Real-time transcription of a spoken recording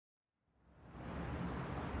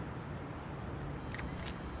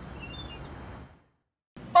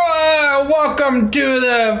Welcome to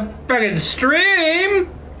the fucking stream.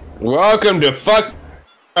 Welcome to Fuck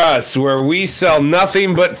Us, where we sell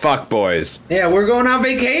nothing but fuck boys. Yeah, we're going on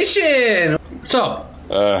vacation. So,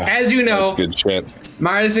 as you know, that's good shit.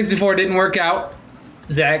 Mario 64 didn't work out.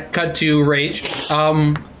 Zach cut to Rage.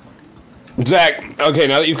 Zach, okay,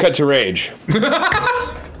 now that you've cut to Rage,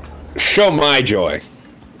 show my joy.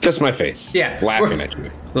 Just my face. Yeah. Laughing at you.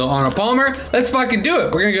 Little Arnold Palmer. Let's fucking do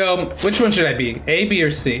it. We're gonna go. Which one should I be? A, B,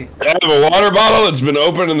 or C? I have a water bottle that's been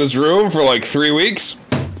open in this room for like 3 weeks.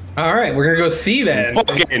 All right, we're gonna go C then.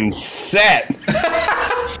 Fucking set.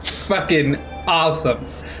 Fucking awesome.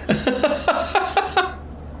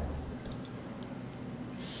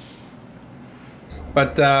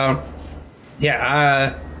 But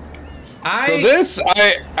yeah. So this,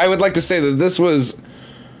 I would like to say that this was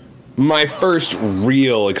my first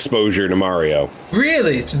real exposure to Mario.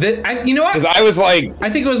 Really? So you know what? Because I was like... I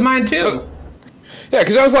think it was mine too. Yeah,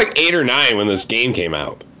 because I was like 8 or 9 when this game came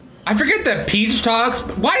out. I forget that Peach talks.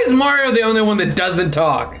 Why is Mario the only one that doesn't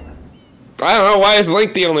talk? I don't know. Why is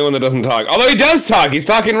Link the only one that doesn't talk? Although he does talk. He's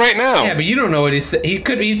talking right now. Yeah, but you don't know what he's saying.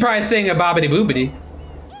 He's probably saying a bobbity boobity.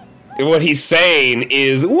 What he's saying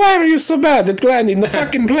is, why are you so bad at landing the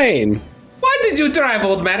fucking plane? Why did you drive,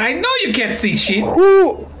 old man? I know you can't see shit.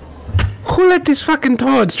 Who let these fucking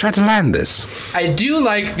toads try to land this? I do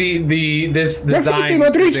like this design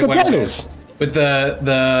not reach the pedals with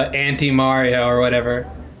the anti-Mario or whatever.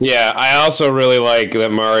 Yeah, I also really like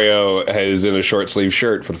that Mario is in a short sleeve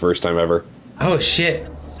shirt for the first time ever. Oh shit!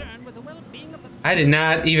 I did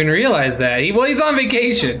not even realize that. He's on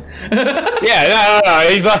vacation. Yeah, no,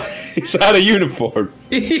 he's out of uniform.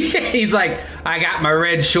 He's like, I got my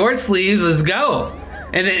red short sleeves. Let's go.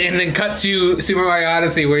 And then cut to Super Mario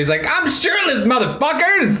Odyssey where he's like, I'm shirtless,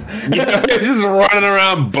 motherfuckers! Yeah, he's just running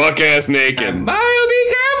around buck-ass naked. Mario, be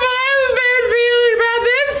careful! I have a bad feeling about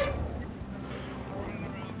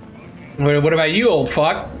this! What about you, old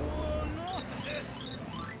fuck?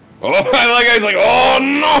 Oh, I like how he's like, oh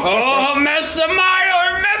no! Oh, Mr.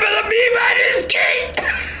 Mario, remember the Peabody's gate!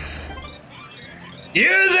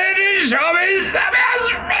 Use it to show me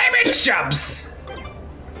some rabbit shops!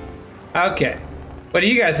 Okay. What do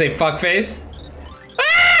you guys say, fuckface?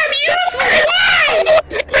 Ah, I'm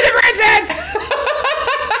useless! For the princess!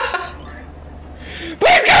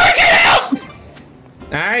 Please go and get help!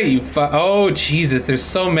 Alright, you oh, Jesus, there's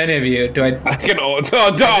so many of you. Do I can, oh,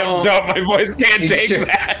 no, don't, my voice can't take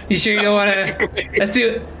that. You sure you don't want to? Let's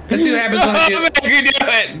see what happens when I do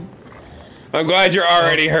it. I'm glad you're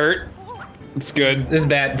already hurt. It's good. This is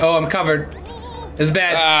bad. Oh, I'm covered. This is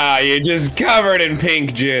bad. Ah, you're just covered in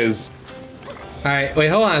pink jizz. Alright, wait,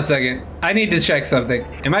 hold on a second. I need to check something.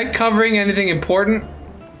 Am I covering anything important?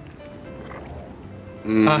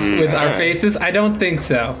 With our faces? I don't think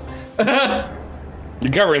so.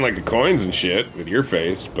 You're covering like the coins and shit with your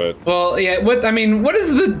face, but... Well, yeah, what is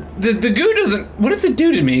the goo doesn't... What does it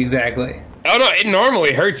do to me exactly? Oh no, it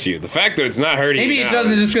normally hurts you. The fact that it's not hurting Maybe you it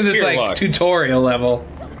doesn't just because it's like luck. Tutorial level.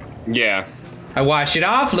 Yeah. I wash it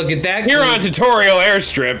off, look at that. Here on Tutorial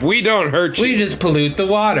Airstrip, we don't hurt you. We just pollute the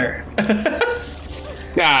water.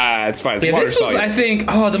 Ah, it's fine. It's yeah, water this was, I think,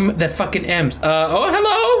 oh, the fucking M's. Oh,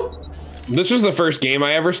 hello. This was the first game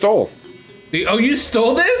I ever stole. Oh, you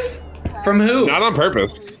stole this? From who? Not on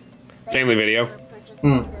purpose. Family Video.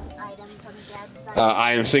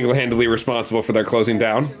 I am single-handedly responsible for their closing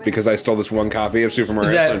down because I stole this one copy of Super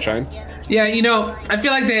Mario Sunshine. Yeah, you know, I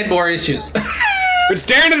feel like they had more issues. But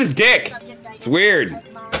staring at his dick. It's weird.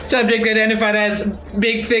 Subject identified as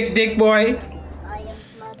big, thick dick boy.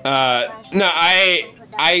 No,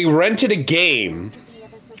 I rented a game.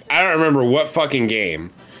 I don't remember what fucking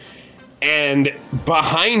game. And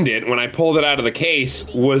behind it, when I pulled it out of the case,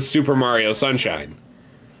 was Super Mario Sunshine.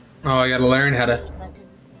 Oh, I gotta learn how to...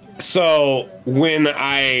 So, when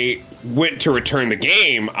I went to return the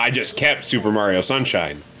game, I just kept Super Mario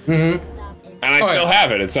Sunshine. Mm-hmm. And I still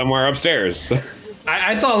have it. It's somewhere upstairs.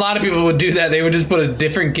 I saw a lot of people would do that. They would just put a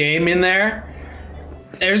different game in there.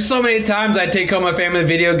 There's so many times I'd take home a family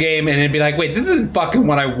video game and it'd be like, wait, this isn't fucking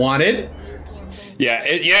what I wanted. Yeah,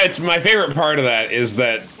 it's my favorite part of that is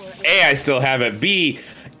that A, I still have it. B,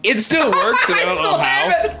 it still works and I don't know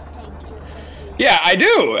how. Yeah, I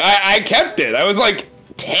do. I kept it. I was like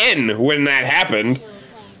 10 when that happened.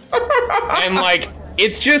 And like,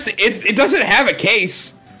 it doesn't have a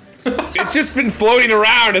case. It's just been floating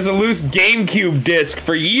around as a loose GameCube disc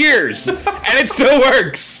for years. And it still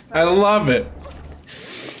works. I love it.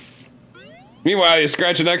 Meanwhile, you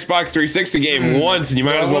scratch an Xbox 360 game once and you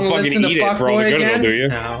might as well fucking eat it for all the good it'll do you.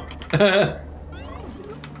 No.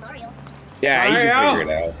 Yeah, you can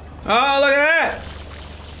figure it out. Oh, look at that.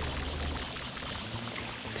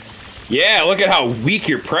 Yeah, look at how weak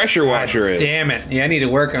your pressure washer is. Damn it. Yeah, I need to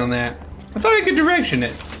work on that. I thought I could direction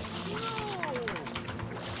it.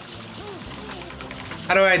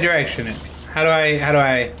 How do I direction it? How do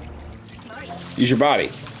I? Use your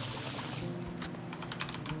body.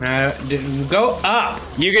 Go up.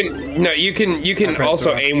 You can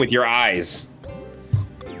also aim with your eyes.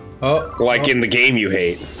 Oh. Like in the game you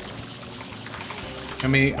hate.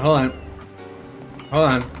 Hold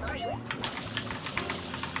on.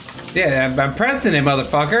 Yeah, I'm pressing it,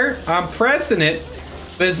 motherfucker. I'm pressing it,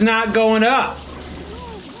 but it's not going up.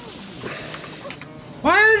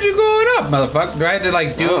 Why aren't you going up, motherfucker? Do I have to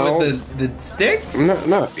like do it with the stick?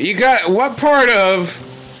 No. You got what part of?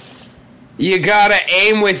 You gotta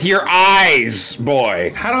aim with your eyes,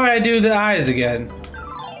 boy. How do I do the eyes again?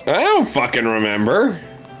 I don't fucking remember.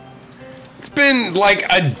 It's been like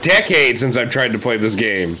a decade since I've tried to play this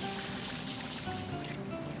game.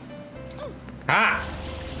 Ah.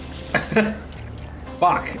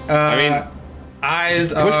 Fuck. I mean,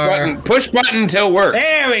 eyes push button till work.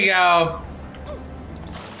 There we go.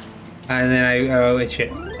 And then oh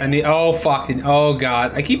shit. I need, oh fucking, oh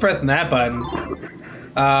god. I keep pressing that button.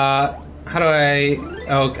 How do I,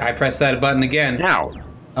 oh, I press that button again. Now.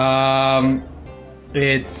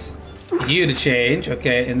 It's you to change,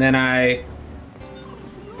 okay, and then I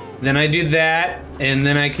do that, and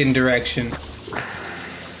then I can direction.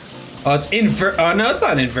 Oh, it's oh no, it's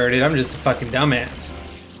not inverted, I'm just a fucking dumbass.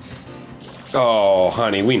 Oh,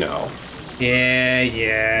 honey, we know. Yeah!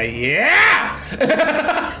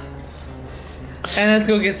 And let's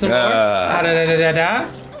go get some more.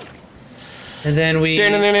 And then we...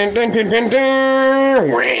 Oh,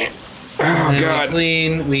 God.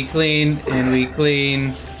 We clean.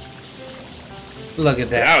 Look at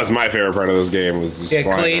that. That was my favorite part of this game, was just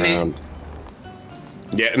flying around.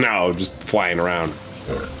 Yeah, no, just flying around.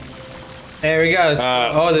 There we go.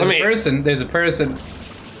 Oh, there's a person.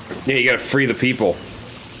 Yeah, you gotta free the people.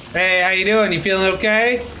 Hey, how you doing? You feeling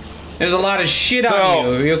okay? There's a lot of shit on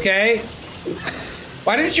you. Are you okay?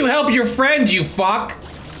 Why didn't you help your friend, you fuck?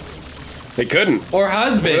 They couldn't. Or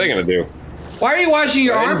husband. What are they gonna do? Why are you washing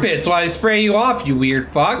your armpits while I spray you off, you weird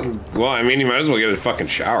fuck? Well, I mean, you might as well get a fucking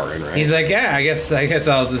shower in, right? He's like, yeah, I guess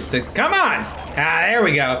I'll just come on. Ah, there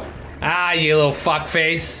we go. Ah, you little fuck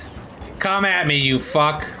face. Come at me, you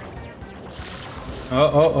fuck.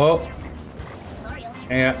 Oh.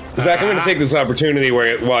 Yeah. Zach, I'm gonna take this opportunity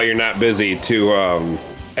while you're not busy to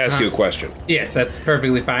ask you a question. Yes, that's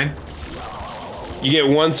perfectly fine. You get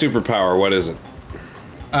one superpower. What is it?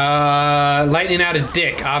 Lightning out a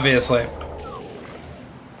dick, obviously.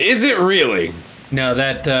 Is it really? No,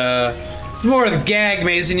 that more of the gag,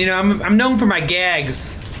 Mason. You know, I'm known for my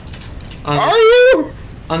gags. Are you?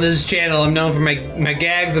 On this channel, I'm known for my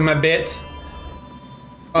gags and my bits.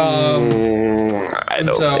 I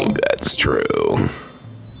don't think that's true.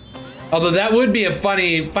 Although that would be a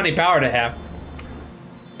funny power to have.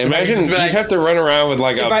 Imagine you'd have to run around with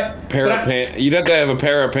like a pair of pants. You'd have to have a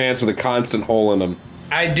pair of pants with a constant hole in them.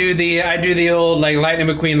 I do the old like Lightning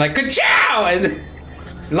McQueen, like ka-chow, and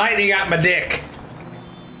lightning out my dick.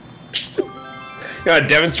 You wanna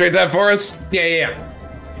demonstrate that for us? Yeah.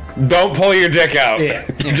 Don't pull your dick out. Yeah.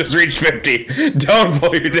 You just reached 50. Don't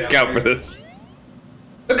pull your dick out for this.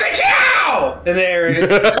 Ka-chow! And there it is.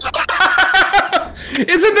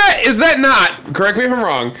 Is that not, correct me if I'm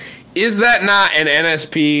wrong, is that not an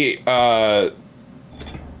NSP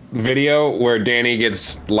video where Danny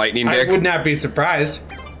gets lightning dick? I would not be surprised.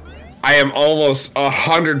 I am almost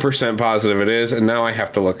 100% positive it is, and now I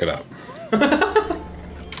have to look it up.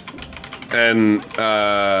 And,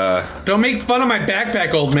 don't make fun of my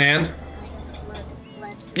backpack, old man.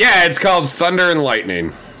 yeah, it's called Thunder and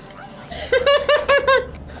Lightning.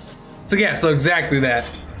 So yeah, so exactly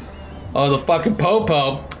that. Oh, the fucking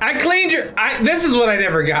po-po. I cleaned your... this is what I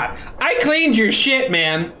never got. I cleaned your shit,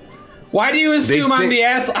 man. Why do you assume I'm the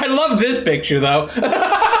ass? I love this picture, though.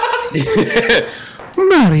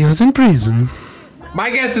 Mario's in prison. My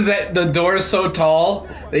guess is that the door is so tall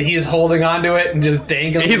that he's holding onto it and just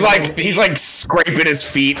dangling. He's like scraping his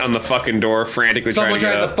feet on the fucking door, frantically trying to get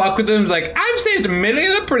up. Someone tries to fuck with him. He's like, I've saved many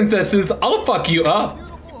of the princesses. I'll fuck you up.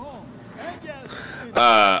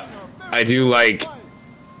 I do like...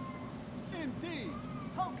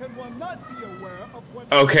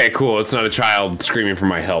 Okay, cool. It's not a child screaming for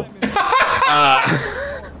my help.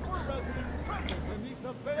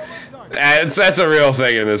 That's a real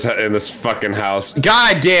thing in this fucking house.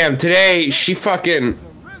 God damn! Today she's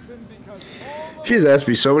asked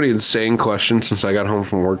me so many insane questions since I got home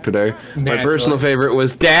from work today. Naturally. My personal favorite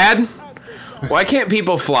was, Dad, why can't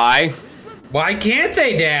people fly? Why can't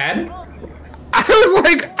they, Dad? I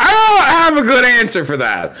don't have a good answer for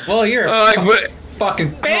that. Well, you're a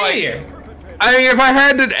fucking failure. I mean, if I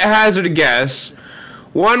had to hazard a guess,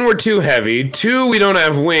 1, we're too heavy. 2, we don't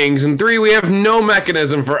have wings, and 3, we have no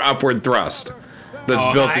mechanism for upward thrust that's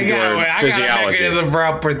built into our physiology. I got a mechanism for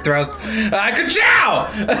upward thrust. Ka-chow!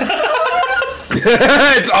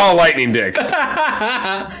 It's all lightning dick.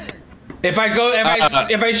 If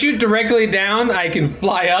I shoot directly down, I can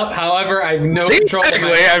fly up. However, I have no control.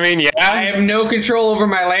 I mean, yeah. I have no control over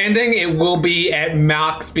my landing. It will be at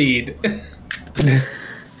Mach speed. Look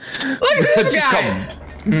at this guy.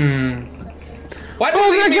 Why do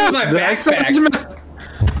you leave me with my backpack?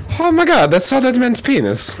 Oh my god, that's how that man's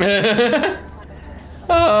penis.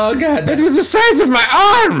 Oh god. It was the size of my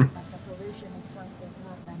arm!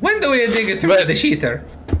 When do we dig it through the cheater?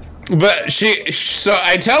 But so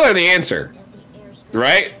I tell her the answer,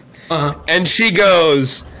 right? And she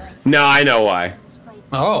goes, no, I know why.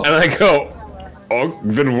 Oh. And I go, oh,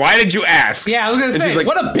 then why did you ask? Yeah, I was gonna say, like,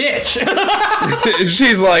 what a bitch.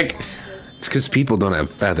 She's like, it's because people don't have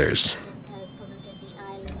feathers.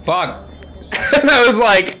 Fuck. And I was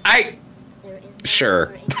like,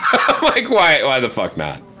 sure. I'm like, why the fuck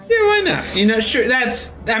not? Yeah, why not? You know, sure, that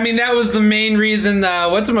was the main reason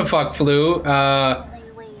whatchamaffuck flew,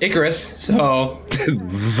 Icarus, so.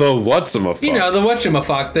 The whatchamaffuck? You know, the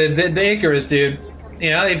whatchamaffuck, the Icarus dude. You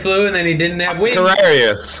know, he flew and then he didn't have wings.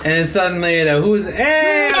 Hilarious. And then suddenly,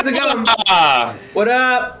 hey, how's it going? What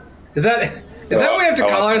up? Is that what we have to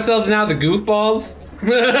call ourselves now, the goofballs?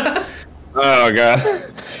 Oh god.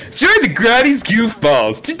 Join the Gratty's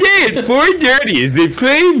Goofballs. Today at 4:30 as they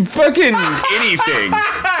play fucking anything.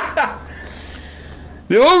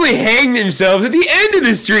 They'll only hang themselves at the end of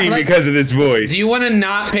the stream because of this voice. Do you want to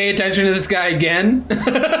not pay attention to this guy again?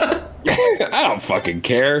 I don't fucking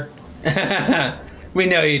care. We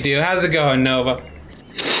know you do. How's it going, Nova?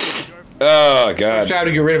 Oh god. Try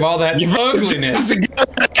to get rid of all that ugliness.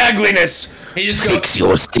 Ugliness. He just goes, fix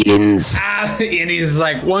your sins. And he's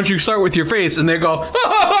like, why don't you start with your face? And they go,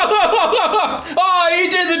 oh, he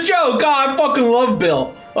did the joke. Oh, I fucking love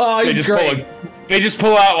Bill. Oh, he's great. They just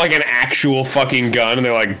pull out like an actual fucking gun and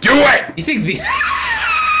they're like, do it! You think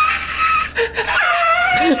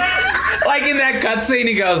like in that cutscene,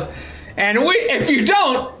 he goes, and if you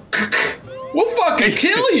don't, we'll fucking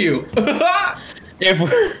kill you.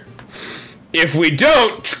 If we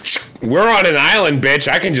don't, we're on an island, bitch.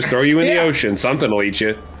 I can just throw you in the ocean. Something will eat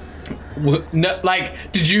you. No, like,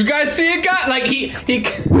 did you guys see a guy? Like, he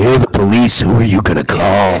We're the police. Who are you gonna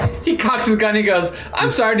call? He cocks his gun. He goes,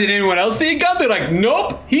 I'm sorry, did anyone else see a gun? They're like,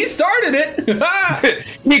 nope, he started it.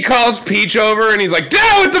 He calls Peach over and he's like,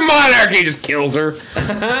 down with the monarchy. He just kills her.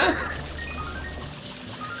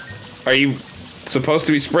 Are you supposed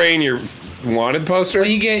to be spraying your wanted poster? Well,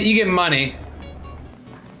 you get money.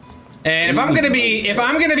 And if I'm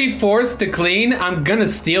gonna be forced to clean, I'm gonna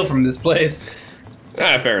steal from this place.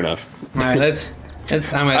 Fair enough. All right, let's.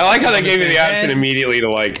 I like how they gave you the option immediately to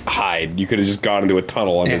like hide. You could have just gone into a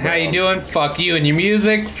tunnel underground. How you doing? Fuck you and your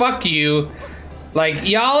music. Fuck you. Like,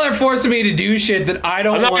 y'all are forcing me to do shit that I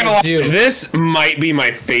don't want to do. This might be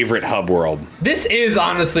my favorite hub world. This is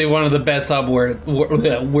honestly one of the best hub worlds.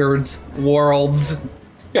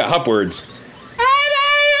 Yeah, hub words.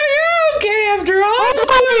 Okay, after all.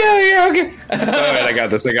 Oh, yeah, okay. Alright, I got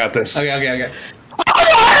this.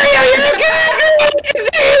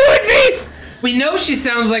 Okay. We know she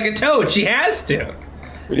sounds like a toad. She has to.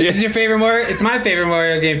 This is your favorite Mario? It's my favorite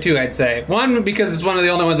Mario game too, I'd say. One, because it's one of the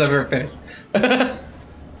only ones I've ever finished. I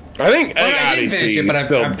didn't finish it, but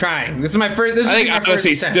I'm trying. This is my first. I think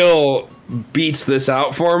Odyssey still beats this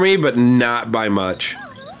out for me, but not by much.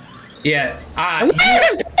 Yeah.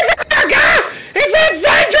 It's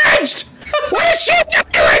outside drenched! What is she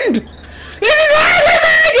doing? This is why we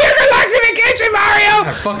made you relaxing vacation, Mario!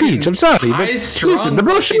 Peach, I'm sorry, but listen, the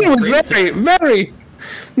brochure was very...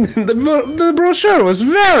 The brochure was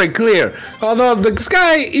very clear, although the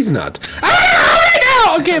sky is not. Right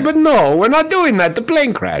now! Okay, but no, we're not doing that. The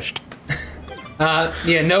plane crashed.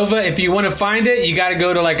 Yeah, Nova, if you want to find it, you gotta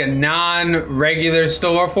go to like a non-regular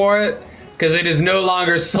store for it, because it is no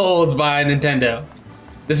longer sold by Nintendo.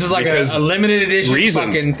 This is like a limited edition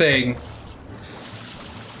fucking thing.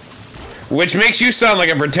 Which makes you sound like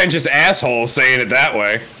a pretentious asshole saying it that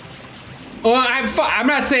way. Well, I'm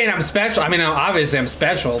not saying I'm special. I mean, obviously I'm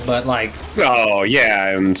special, but like... Oh,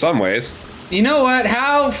 yeah, in some ways. You know what?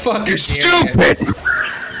 How fucking... You're stupid!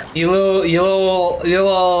 You little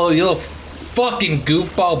fucking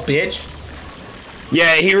goofball bitch.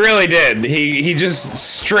 Yeah, he really did. He just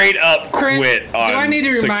straight up quit on 64. Do I need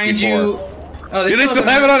to remind you... Oh, do they still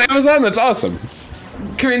have it on Amazon? That's awesome.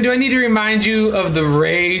 Corinne, do I need to remind you of the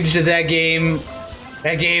rage that game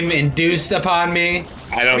That game induced upon me.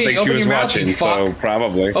 I don't think she was watching, so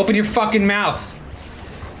probably. Open your fucking mouth.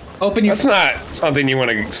 Open your. That's not something you want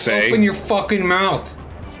to say. Open your fucking mouth.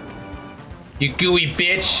 You gooey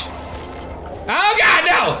bitch. Oh God,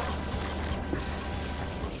 no!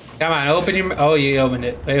 Come on, open your. Oh, you opened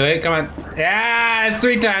it. Wait, come on. Yeah, it's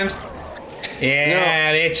 3 times.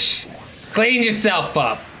 Yeah, bitch. Clean yourself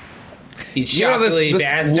up. You chocolatey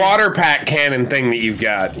bastard. This water pack cannon thing that you've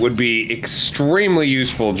got would be extremely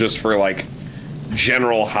useful just for like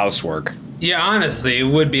general housework. Yeah, honestly, it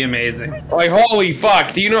would be amazing. Like, holy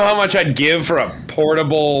fuck, do you know how much I'd give for a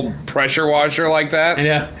portable pressure washer like that?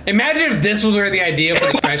 Yeah. Imagine if this was where the idea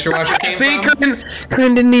for the pressure washer came from. See,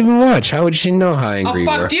 Corinne didn't even watch. How would she know how angry you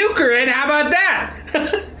were? Oh, fuck you, Corinne. How about that?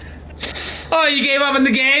 Oh, you gave up on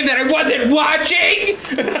the game that I wasn't watching?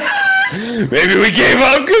 Maybe we gave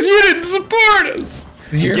up because you didn't support us.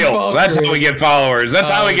 Your guilt. fault, That's Corinne. how we get followers. That's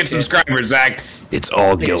how we get subscribers, Zach. It's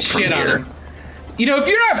all guilt from here. You know, if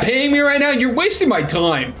you're not paying me right now, you're wasting my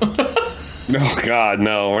time. Oh God,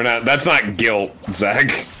 no, we're not. That's not guilt,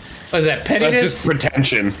 Zach. What is that, pettiness? That's just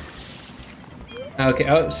pretension. Okay.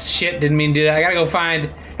 Oh shit! Didn't mean to do that. I gotta go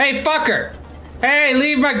find. Hey, fucker! Hey,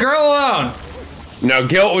 leave my girl alone. No,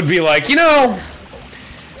 guilt would be like, you know,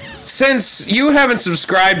 since you haven't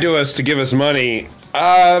subscribed to us to give us money,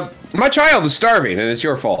 my child is starving, and it's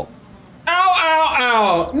your fault. Ow, ow,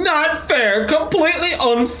 ow. Not fair. Completely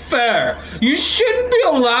unfair. You shouldn't be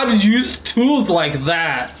allowed to use tools like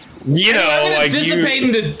that. You know, like dissipate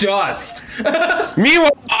into dust.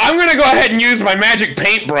 Meanwhile, I'm gonna go ahead and use my magic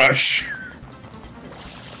paintbrush.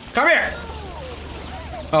 Come here.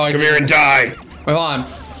 Oh, Come here and die. Wait, hold on.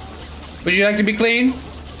 Would you like to be clean?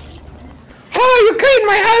 Oh, you cleaned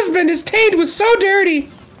my husband. His taint was so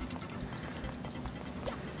dirty.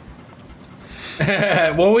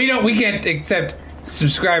 Well, we can't accept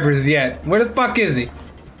subscribers yet. Where the fuck is he?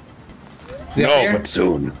 No, but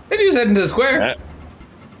soon. Then you just head into the square.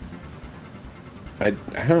 I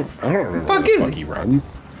don't remember Fuck where the is fuck he runs.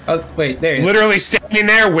 Oh, wait, there he is. Literally standing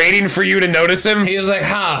there waiting for you to notice him. He was like,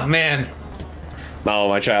 huh, man. No,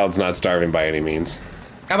 my child's not starving by any means.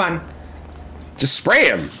 Come on. Just spray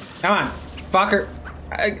him. Come on. Fucker.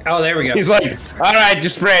 Oh, there we go. He's like, all right,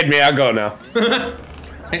 just sprayed me. I'll go now.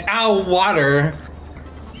 Ow, water.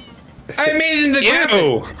 I made it in the graphic.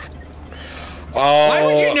 Ew. Oh, why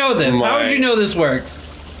would you know this? How would you know this works?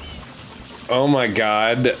 Oh my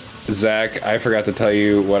God, Zach, I forgot to tell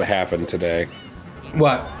you what happened today.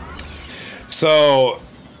 What? So,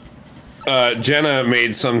 Jenna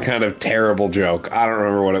made some kind of terrible joke. I don't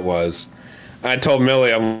remember what it was. I told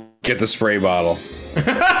Millie, I'm get the spray bottle. Get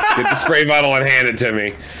the spray bottle and hand it to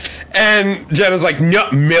me. And Jenna's like, no,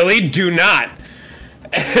 Millie, do not.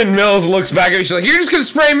 And Mills looks back at me, she's like, you're just gonna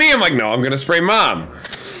spray me? I'm like, no, I'm gonna spray Mom.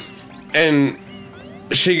 And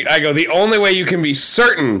I go, the only way you can be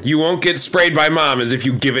certain you won't get sprayed by Mom is if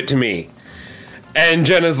you give it to me. And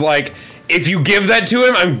Jenna's like, if you give that to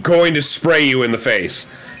him, I'm going to spray you in the face.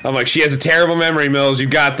 I'm like, she has a terrible memory, Mills, you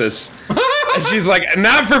got this. And she's like,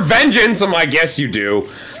 not for vengeance. I'm like, yes, you do.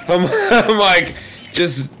 I'm like,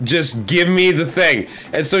 just give me the thing.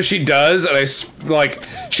 And so she does, and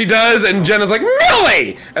she does, and Jenna's like,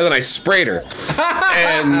 Millie! And then I sprayed her.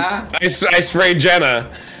 And I sprayed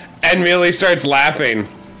Jenna, and Millie starts laughing.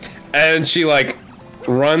 And she, like,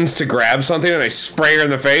 runs to grab something, and I spray her in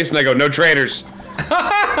the face, and I go, no traitors.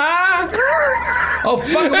 Oh,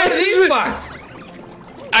 fuck, what are these fucks?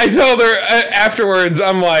 I told her afterwards,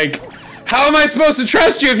 I'm like, how am I supposed to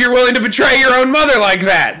trust you if you're willing to betray your own mother like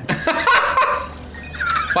that?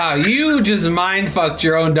 Wow, you just mind-fucked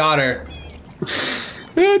your own daughter.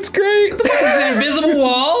 That's great. What, is it an invisible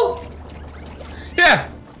wall? Yeah.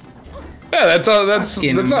 Yeah, that's all games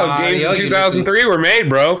in 2003 were made,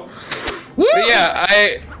 bro. Woo! But yeah,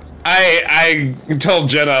 I told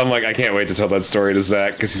Jenna, I'm like, I can't wait to tell that story to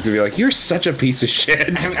Zach, because he's gonna be like, you're such a piece of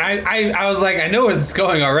shit. I was like, I know where this is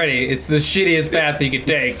going already. It's the shittiest path you could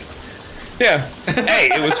take. Yeah. Hey,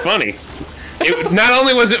 it was funny. Not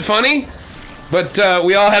only was it funny, but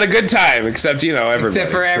we all had a good time, except, you know, everybody.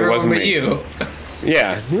 Except for everyone but you.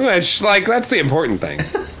 Yeah, like, that's the important thing.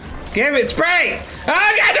 Damn it, spray!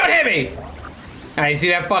 Oh, God, don't hit me! You see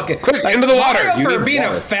that fucking... Quick, into the water! Mario, for being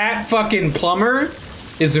a fat fucking plumber,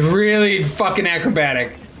 is really fucking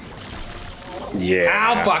acrobatic. Yeah.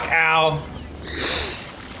 Ow, fuck, ow.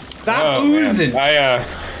 Stop oozing. Man.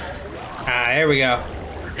 There we go.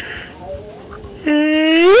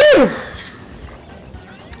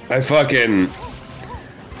 I fucking...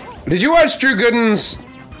 Did you watch Drew Gooden's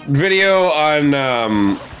video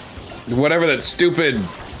on, whatever that stupid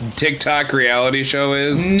TikTok reality show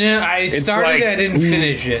is? No, I started it, I didn't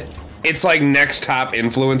finish it. It's like next top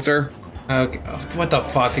influencer. Okay. What the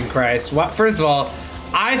fucking Christ? What? First of all,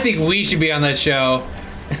 I think we should be on that show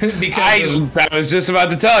because I was just about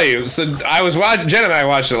to tell you. So I was watching. Jen and I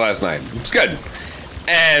watched it last night. It's good.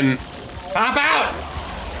 And pop out.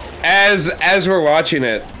 As we're watching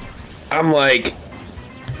it, I'm like,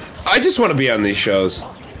 I just want to be on these shows.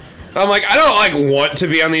 I'm like, I don't like want to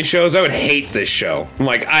be on these shows. I would hate this show. I'm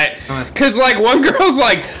like, cause like one girl's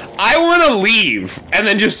like, I want to leave, and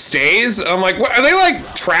then just stays. I'm like, what? Are they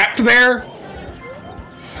like trapped there?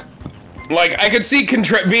 Like, I could see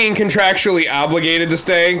being contractually obligated to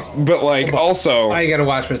stay, but like also, I gotta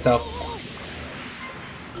watch myself.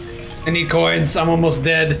 I need coins. I'm almost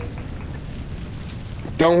dead.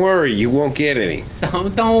 Don't worry, you won't get any.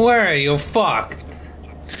 Don't worry, you're fucked.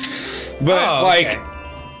 But like.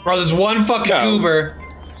 Bro, there's one fucking goober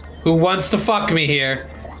who wants to fuck me here.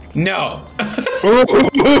 No. He's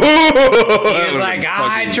like,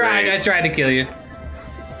 I tried to kill you.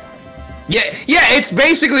 Yeah, it's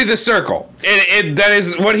basically the circle. That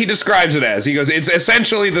is what he describes it as. He goes, it's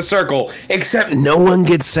essentially the circle, except no one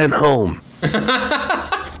gets sent home.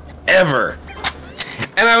 Ever.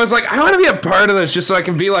 And I was like, I want to be a part of this just so I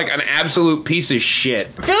can be like an absolute piece of shit.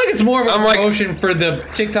 I feel like it's more of a promotion for the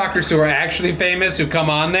TikTokers who are actually famous who come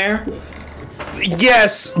on there.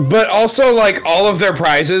 Yes, but also like all of their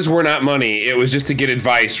prizes were not money. It was just to get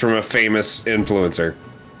advice from a famous influencer.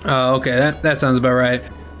 Oh, okay. That sounds about right.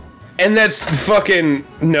 And that's fucking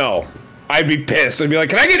no. I'd be pissed. I'd be like,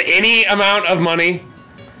 can I get any amount of money?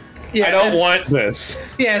 Yeah, I don't want this.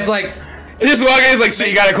 Yeah, it's like... Just walk in, he's like, so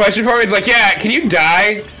you got a question for me? It's like, yeah, can you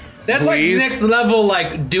die? That's please? Like next level,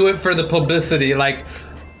 like, do it for the publicity. Like,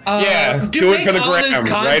 yeah, do it for the gram,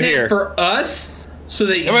 right here. For us, so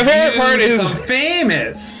that my favorite part is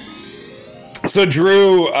famous. So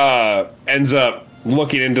Drew ends up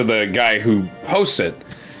looking into the guy who hosts it,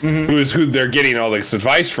 who they're getting all this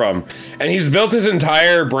advice from, and he's built his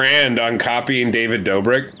entire brand on copying David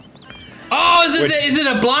Dobrik. Oh, is it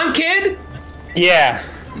a blonde kid? Yeah.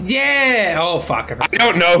 Yeah. Oh fuck. I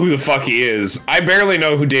don't know who the fuck he is. I barely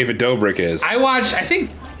know who David Dobrik is. I think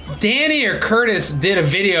Danny or Curtis did a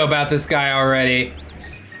video about this guy already.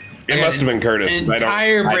 It must have been Curtis. An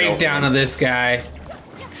entire breakdown of this guy.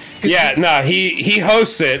 Yeah, no, he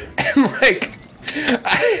hosts it, and like,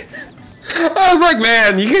 I was like,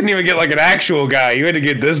 man, you couldn't even get like an actual guy. You had to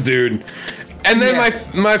get this dude. And then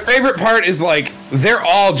my favorite part is like, they're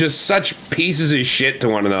all just such pieces of shit to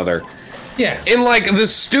one another. Yeah. In like the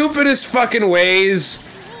stupidest fucking ways.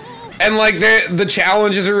 And like the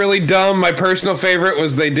challenges are really dumb. My personal favorite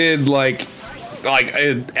was they did like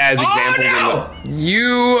as example. No!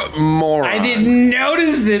 You moron. I didn't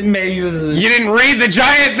notice it, Maze. You didn't read the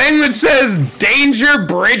giant thing that says danger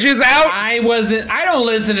bridges out? I don't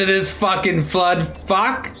listen to this fucking flood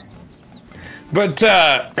fuck. But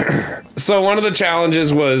so one of the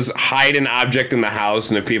challenges was hide an object in the house,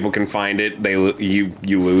 and if people can find it, you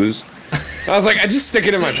lose. I was like, I just stick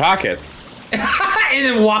it in my pocket. And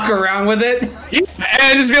then walk around with it?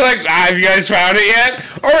 And just be like, have you guys found it yet?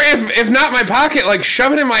 Or if not my pocket, like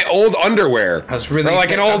shove it in my old underwear. I was really or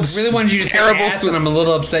like an old I really wanted you to terrible say ass, and I'm a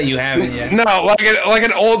little upset you haven't yet. No, like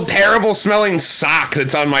an old terrible smelling sock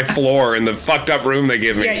that's on my floor in the fucked up room they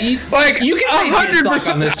give me. Yeah, you can say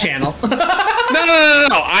 100% on this channel. No.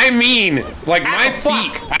 I mean, like my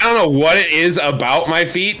feet. I don't know what it is about my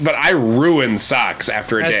feet, but I ruin socks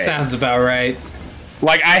after a day. That sounds about right.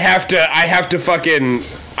 Like I have to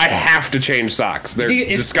change socks. They're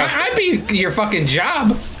disgusting. That'd be your fucking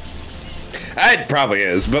job. It probably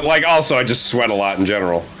is, but like also I just sweat a lot in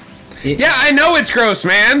general. Yeah, I know it's gross,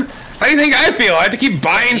 man. How do you think I feel? I have to keep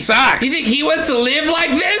buying socks. You think he wants to live like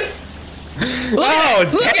this?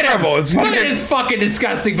 It's terrible. Look at his fucking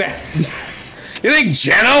disgusting bag. You think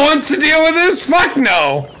Jenna wants to deal with this? Fuck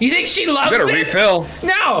no. You think she loves better this? Refill.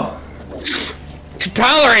 No. She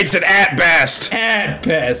tolerates it at best. At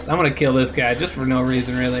best. I'm gonna kill this guy just for no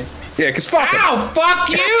reason, really. Yeah, because fuck Ow, fuck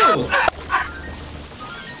you!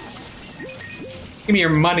 Give me your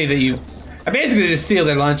money that you... I basically just steal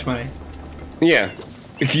their lunch money. Yeah.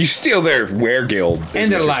 You steal their weregild.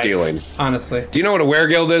 And their life, stealing. honestly. Do you know what a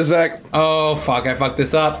weregild is, Zach? Oh, fuck, I fucked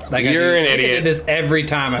this up. Like You're an idiot. I did this every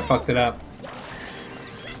time I fucked it up.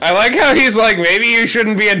 I like how he's like, maybe you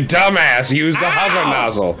shouldn't be a dumbass. Use the hover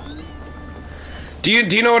nozzle. Do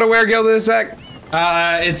you know what a weregild is, Zach?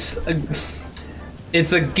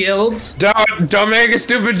 It's a guild. Don't make a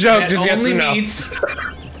stupid joke. Just yes or no. Only meets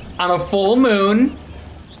on a full moon.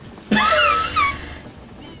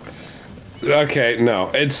 Okay, no.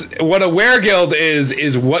 It's what a weregild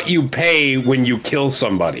is what you pay when you kill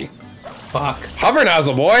somebody. Fuck. Hover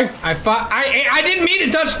nozzle, boy. I didn't mean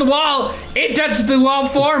to touch the wall. It touched the wall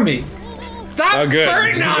for me. Stop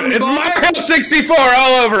flirting on me, It's boy. Mario 64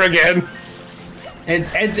 all over again.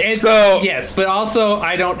 So, yes, but also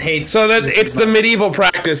I don't hate. So that it's the medieval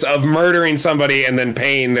practice of murdering somebody and then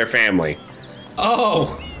paying their family.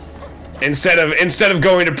 Oh. Instead of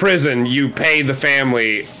going to prison, you pay the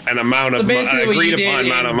family an amount of agreed upon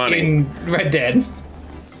amount of money. In Red Dead.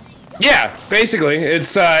 Yeah, basically,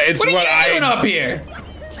 it's what are you doing up here?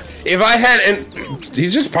 If I had, and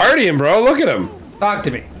he's just partying, bro. Look at him. Talk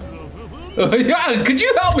to me. Could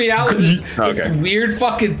you help me out with this weird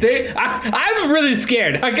fucking thing? I'm really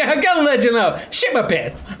scared. I gotta let you know. Shit my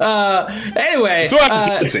pants. Anyway. That's what I was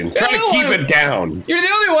dancing. Try to keep it down. You're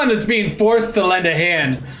the only one that's being forced to lend a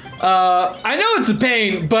hand. I know it's a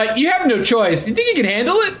pain, but you have no choice. You think you can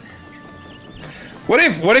handle it? What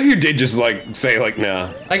if you did just like say like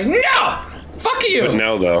nah? Like no! Fuck you! But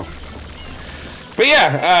no though. But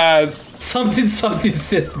yeah, something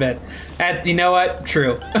cis man. You know what?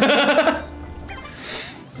 True.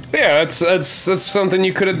 Yeah, that's something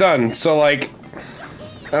you could have done. So like,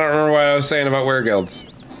 I don't remember what I was saying about wereguilds.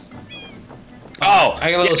 Oh,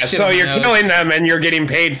 I got a little shit so on my you're nose. killing them and you're getting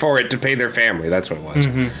paid for it to pay their family. That's what it was.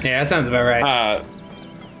 Yeah, that sounds about right.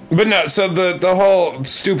 But no, so the whole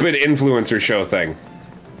stupid influencer show thing.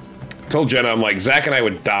 Told Jenna, I'm like, Zach and I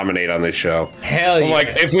would dominate on this show. Hell yeah. I'm like,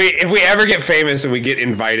 if we ever get famous and we get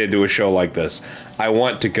invited to a show like this, I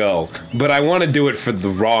want to go. But I want to do it for the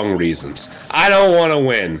wrong reasons. I don't want to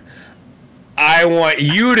win. I want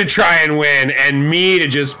you to try and win and me to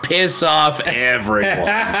just piss off everyone.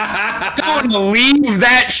 I want to leave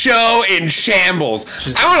that show in shambles.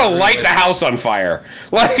 I want to light the house on fire.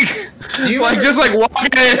 Like just like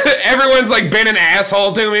walking in, everyone's like been an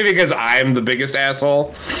asshole to me because I'm the biggest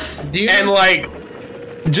asshole. And like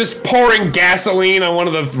just pouring gasoline on one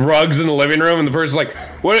of the rugs in the living room and the person's like,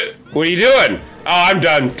 what are you doing? Oh, I'm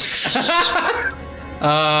done.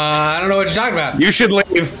 I don't know what you're talking about. You should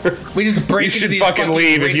leave. We just break. You should fucking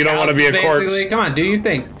leave if you don't want to be a corpse. Come on, do your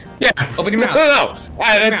thing. Yeah. Open your mouth. No.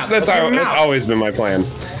 That's always been my plan.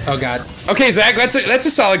 Oh God. Okay, Zach. That's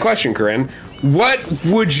a solid question, Corinne. What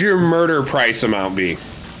would your murder price amount be?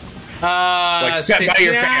 Like set by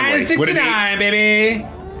your family. 69, baby.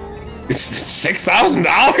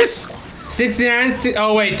 $6,000. 69.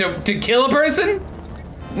 Oh wait, to kill a person?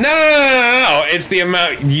 No. It's the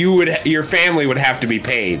amount your family would have to be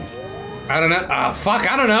paid. I don't know. Fuck,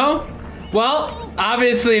 I don't know. Well,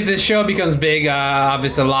 obviously, if this show becomes big,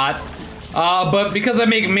 obviously a lot. But because I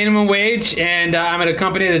make minimum wage and I'm at a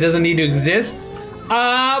company that doesn't need to exist,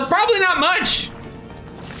 probably not much.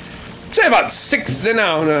 Say about six.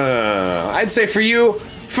 No. I'd say for you,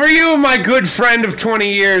 my good friend of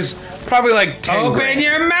 20 years, probably like 10 Open grand.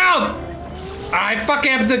 your mouth! I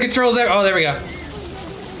fucking have the controls there. Oh, there we go.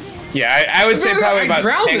 Yeah, I would say probably about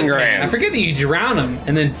 10 grand. I forget that you drown him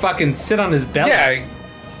and then fucking sit on his belly.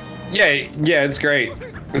 Yeah, it's great.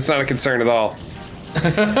 It's not a concern at all.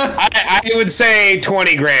 I would say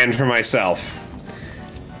 20 grand for myself.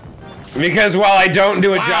 Because while I don't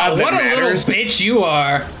do a job that matters... What a little bitch you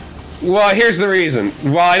are. Well, here's the reason.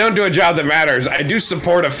 While I don't do a job that matters, I do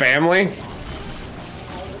support a family.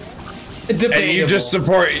 Debatable. And you just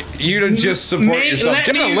support yourself.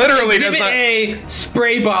 Jenna literally does not. Exhibit A,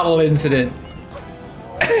 spray bottle incident.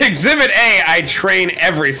 Exhibit A, I train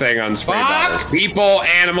everything on spray bottles. People,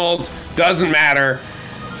 animals, doesn't matter.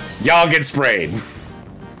 Y'all get sprayed.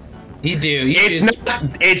 You do.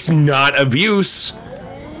 It's not abuse.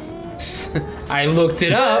 I looked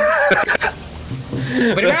it up.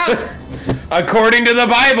 But according to the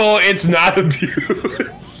Bible, it's not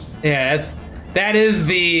abuse. Yeah, that is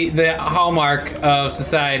the hallmark of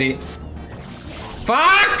society.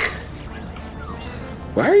 Fuck!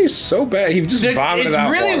 Why are you so bad? You've just vomited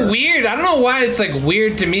out It's really water. weird. I don't know why it's like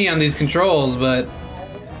weird to me on these controls, but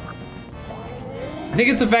I think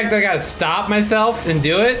it's the fact that I gotta stop myself and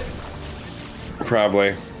do it.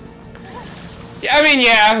 Probably. I mean,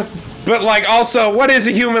 yeah, but like also, what is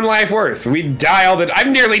a human life worth? We die all the. I've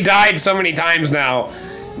nearly died so many times now.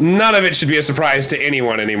 None of it should be a surprise to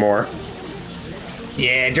anyone anymore.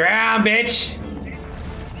 Yeah, drown, bitch.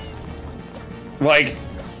 Like,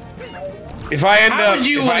 if I end up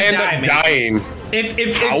dying,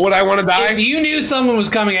 how would I want to die? If you knew someone was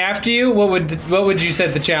coming after you, what would you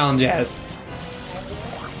set the challenge as?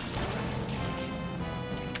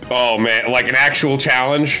 Oh man, like an actual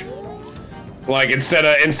challenge. Like instead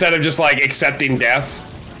of just like accepting death.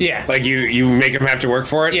 Yeah. Like you make them have to work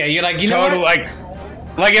for it. Yeah, you're like, you know what?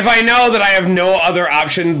 Like if I know that I have no other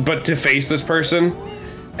option but to face this person,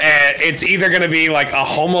 it's either gonna be like a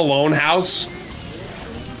Home Alone house,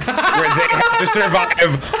 where they have to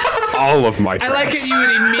survive all of my traps. I like it. You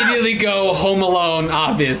would immediately go Home Alone,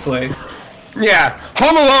 obviously. Yeah,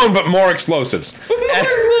 Home Alone, but more explosives.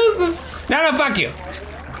 No, fuck you.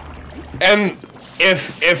 And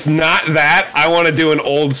if not that, I want to do an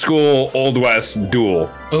old school Old West duel.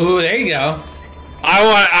 Ooh, there you go.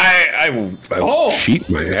 I Oh, cheat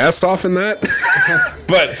my ass off in that.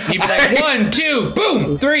 but you'd be like 1, 2,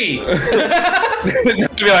 boom, 3.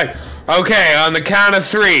 I'd be like, okay, on the count of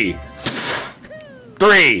 3.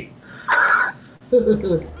 3.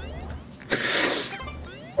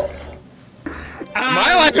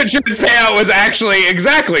 My life insurance payout was actually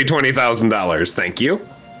exactly $20,000. Thank you.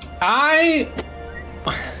 I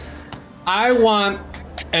want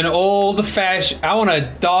an old-fashioned. I want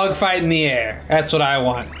a dogfight in the air. That's what I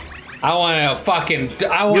want. I want a fucking.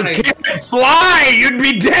 I want You can't fly. You'd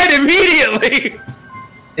be dead immediately.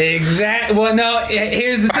 Exactly. Well, no.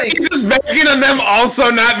 Here's the thing. You're just banking on them also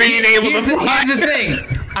not being able to fly. Here's the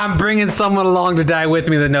thing. I'm bringing someone along to die with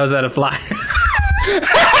me that knows how to fly.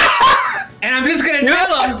 And I'm just gonna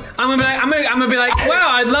tell them. I'm gonna be like,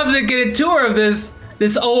 wow, I'd love to get a tour of this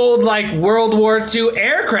old like World War II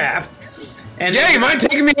aircraft. And yeah, you mind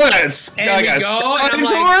taking me on a and we go,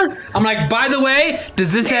 and I'm like, by the way,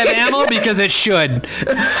 does this have ammo? Because it should.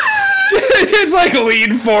 It's like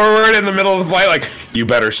lean forward in the middle of the flight, like, you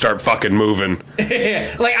better start fucking moving.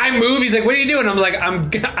 Like I move, he's like, what are you doing? I'm like,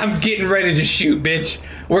 I'm getting ready to shoot, bitch.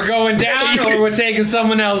 We're going down, or we're taking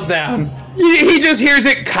someone else down. He just hears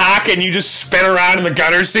it cock, and you just spin around in the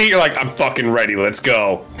gunner seat. You're like, I'm fucking ready. Let's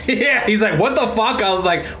go. Yeah, he's like, what the fuck? I was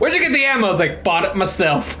like, where'd you get the ammo? I was like, bought it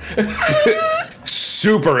myself.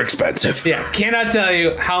 Super expensive. Yeah, cannot tell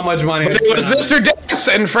you how much money. But it was this or death,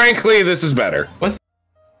 and frankly, this is better. What's